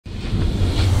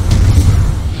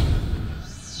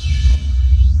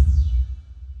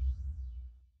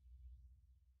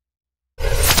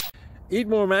Eat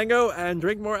more mango and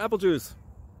drink more apple juice.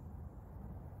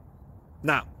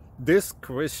 Now, this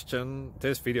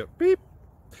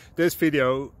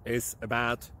video is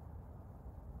about...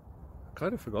 I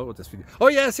kind of forgot what this video... Oh,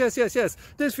 yes.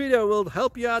 This video will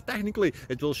help you out technically.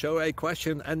 It will show a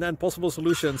question and then possible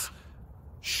solutions.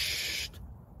 Shh.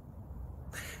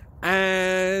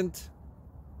 And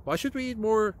why should we eat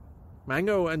more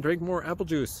mango and drink more apple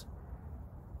juice?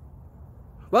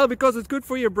 Well, because it's good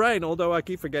for your brain, although I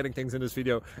keep forgetting things in this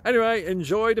video. Anyway,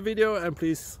 enjoy the video and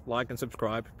please like and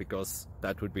subscribe, because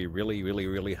that would be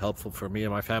really helpful for me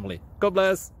and my family. God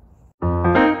bless!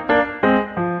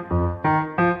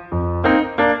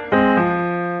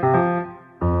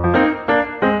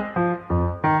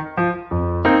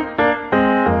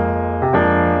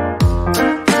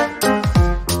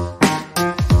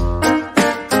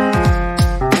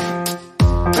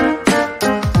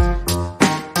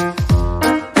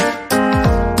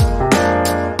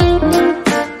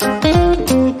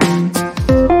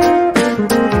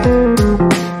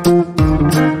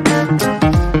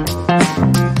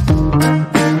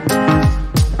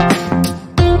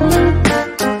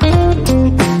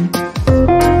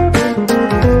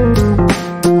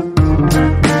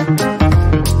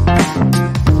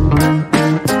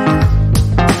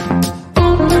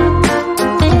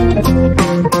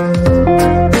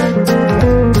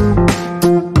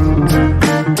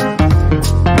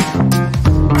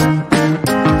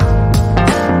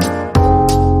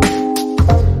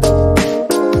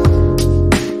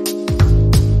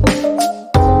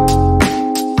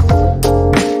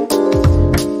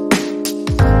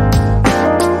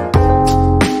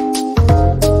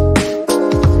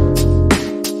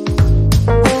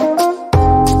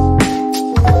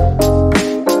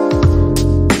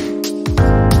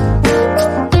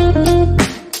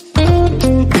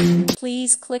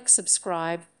 Please click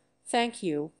subscribe. Thank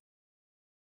you.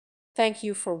 Thank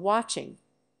you for watching.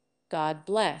 God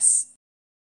bless.